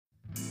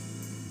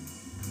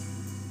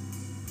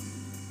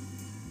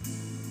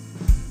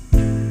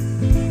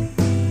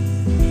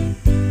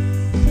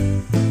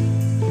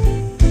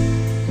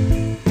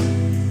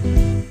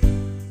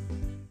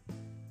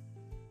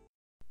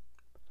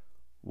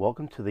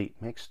welcome to the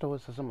Make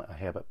Stoicism a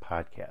Habit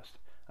podcast.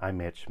 I'm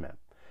Matt Schmidt.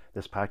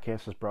 This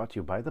podcast is brought to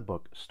you by the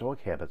book Stoic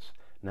Habits,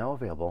 now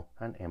available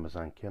on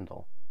Amazon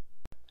Kindle.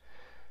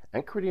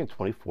 Enchiridion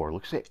 24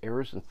 looks at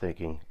errors in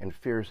thinking and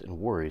fears and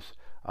worries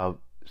of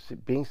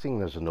being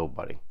seen as a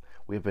nobody.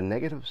 We have a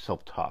negative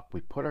self-talk.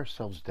 We put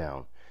ourselves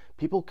down.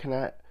 People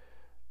cannot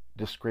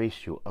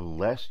disgrace you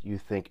unless you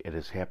think it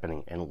is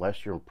happening,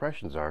 unless your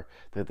impressions are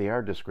that they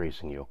are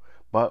disgracing you.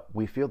 But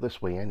we feel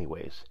this way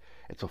anyways.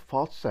 It's a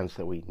false sense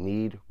that we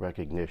need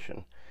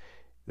recognition,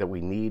 that we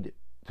need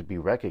to be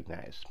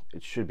recognized.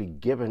 It should be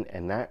given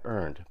and not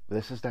earned.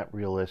 This is not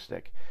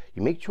realistic.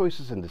 You make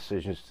choices and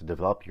decisions to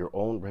develop your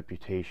own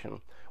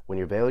reputation when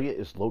your value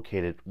is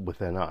located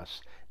within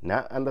us,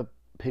 not on the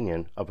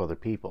opinion of other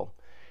people.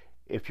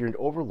 If you're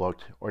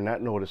overlooked or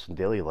not noticed in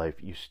daily life,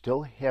 you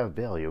still have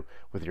value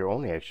with your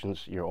own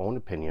actions, your own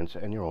opinions,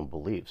 and your own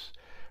beliefs.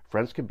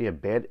 Friends can be a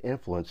bad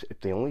influence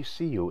if they only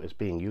see you as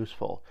being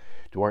useful.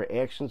 Do our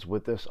actions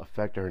with this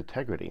affect our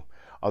integrity?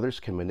 Others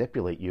can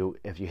manipulate you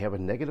if you have a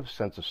negative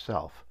sense of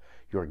self.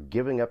 You are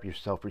giving up your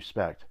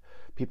self-respect.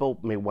 People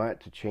may want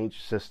to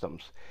change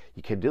systems.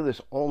 You can do this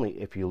only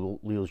if you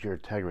lose your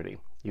integrity.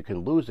 You can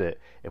lose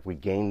it if we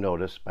gain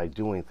notice by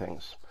doing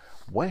things.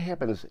 What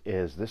happens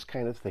is this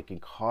kind of thinking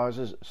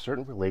causes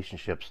certain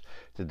relationships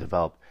to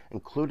develop,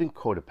 including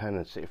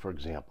codependency, for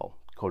example.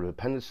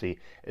 Codependency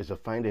is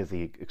defined as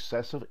the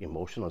excessive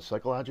emotional and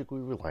psychological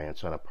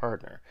reliance on a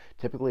partner,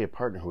 typically a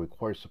partner who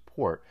requires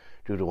support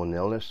due to an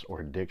illness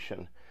or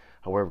addiction.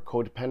 However,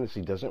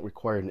 codependency doesn't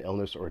require an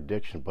illness or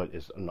addiction, but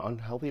is an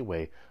unhealthy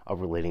way of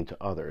relating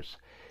to others.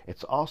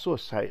 It's also a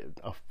sign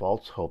of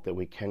false hope that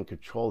we can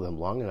control them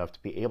long enough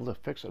to be able to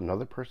fix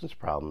another person's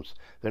problems,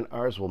 then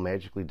ours will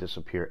magically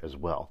disappear as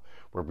well.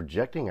 We're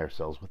projecting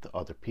ourselves with the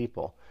other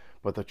people.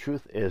 But the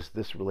truth is,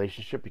 this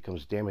relationship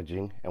becomes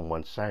damaging and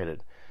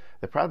one-sided.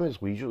 The problem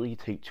is we usually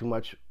take too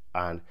much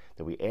on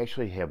that we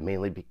actually have,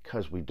 mainly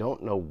because we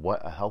don't know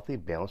what a healthy,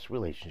 balanced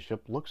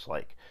relationship looks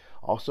like.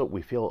 Also,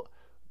 we feel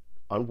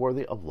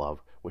unworthy of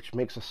love, which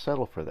makes us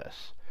settle for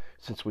this.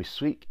 Since we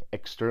seek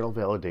external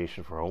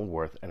validation for our own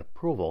worth and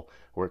approval,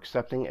 we're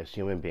accepting as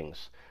human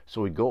beings.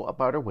 So we go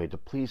about our way to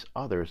please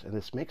others, and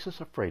this makes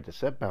us afraid to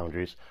set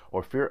boundaries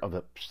or fear of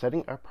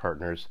upsetting our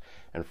partners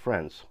and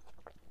friends.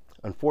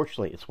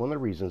 Unfortunately, it's one of the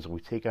reasons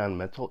we take on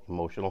mental,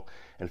 emotional,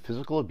 and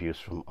physical abuse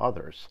from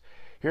others.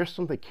 Here are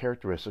some of the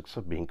characteristics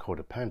of being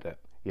codependent.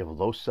 You have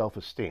low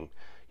self-esteem.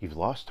 You've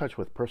lost touch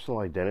with personal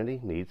identity,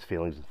 needs,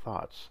 feelings, and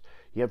thoughts.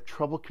 You have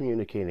trouble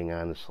communicating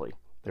honestly.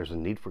 There's a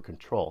need for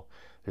control.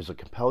 There's a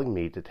compelling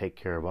need to take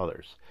care of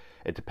others.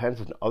 It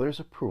depends on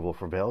others' approval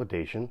for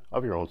validation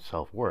of your own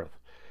self-worth.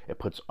 It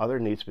puts other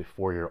needs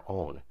before your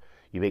own.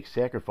 You make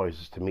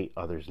sacrifices to meet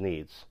others'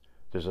 needs.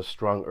 There's a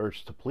strong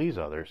urge to please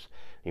others.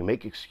 You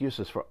make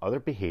excuses for other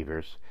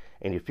behaviors,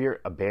 and you fear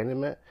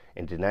abandonment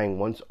and denying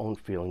one's own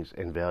feelings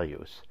and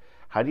values.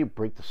 How do you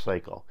break the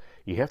cycle?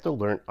 You have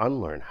to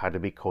unlearn how to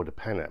be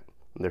codependent.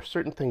 And there are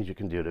certain things you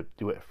can do to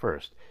do it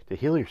first, to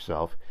heal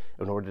yourself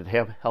in order to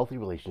have healthy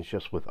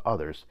relationships with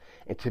others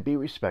and to be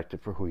respected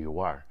for who you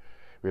are.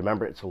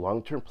 Remember, it's a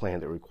long-term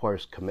plan that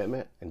requires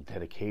commitment and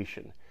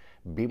dedication.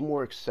 Be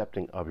more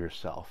accepting of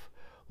yourself.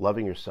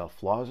 Loving yourself,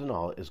 flaws and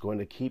all, is going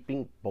to keep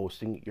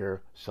boosting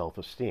your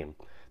self-esteem.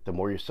 The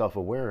more you're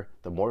self-aware,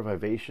 the more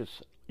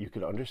vivacious you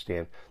can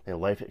understand that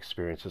life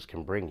experiences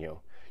can bring you.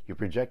 You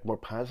project more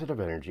positive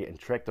energy and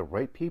attract the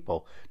right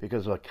people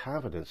because of the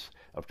confidence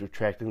of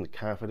attracting the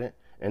confident,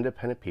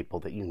 independent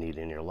people that you need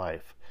in your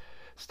life.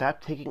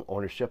 Stop taking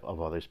ownership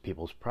of other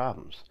people's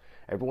problems.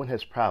 Everyone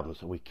has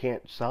problems, and we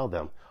can't solve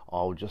them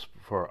all just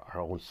for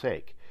our own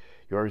sake.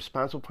 You are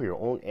responsible for your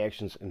own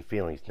actions and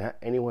feelings, not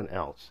anyone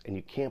else, and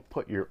you can't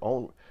put your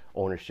own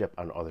ownership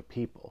on other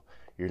people.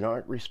 You're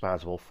not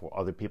responsible for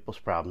other people's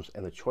problems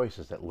and the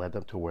choices that led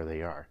them to where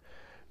they are.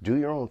 Do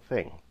your own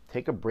thing.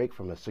 Take a break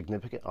from a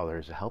significant other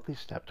is a healthy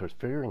step towards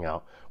figuring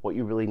out what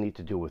you really need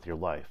to do with your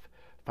life.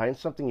 Find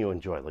something you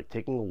enjoy, like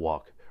taking a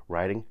walk,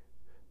 riding,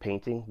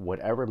 painting,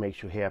 whatever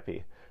makes you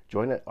happy.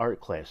 Join an art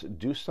class,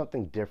 do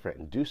something different,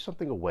 and do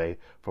something away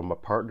from a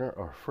partner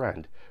or a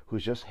friend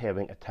who's just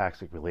having a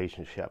toxic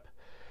relationship.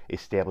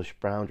 Establish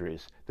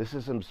boundaries. This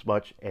is as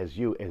much as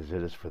you as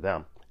it is for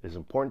them. It is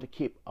important to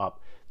keep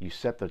up. You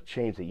set the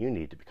change that you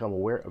need to become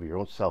aware of your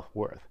own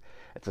self-worth.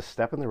 It's a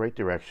step in the right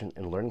direction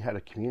in learning how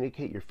to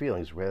communicate your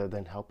feelings rather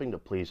than helping to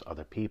please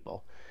other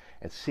people.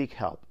 And seek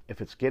help.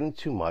 If it's getting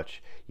too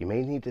much, you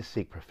may need to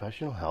seek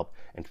professional help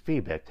and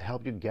feedback to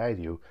help guide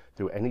you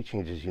through any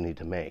changes you need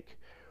to make.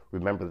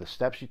 Remember, the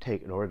steps you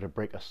take in order to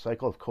break a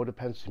cycle of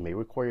codependency may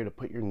require you to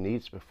put your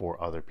needs before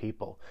other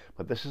people,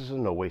 but this is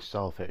in no way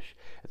selfish.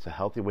 It's a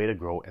healthy way to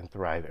grow and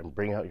thrive and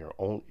bring out your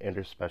own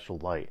inner special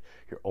light,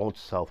 your own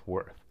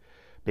self-worth.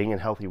 Being in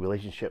a healthy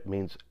relationship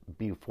means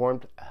being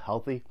formed a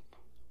healthy,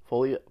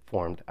 fully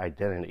formed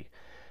identity.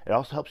 It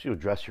also helps you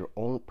address your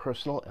own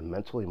personal and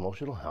mental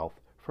emotional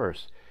health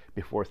first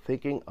before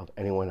thinking of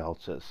anyone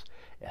else's.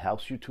 It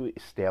helps you to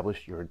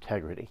establish your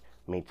integrity,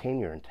 maintain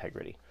your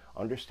integrity.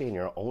 Understand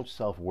your own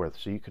self-worth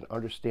so you can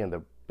understand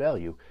the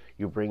value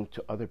you bring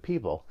to other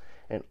people,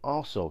 and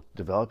also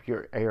develop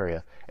your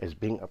area as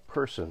being a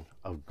person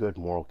of good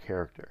moral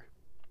character.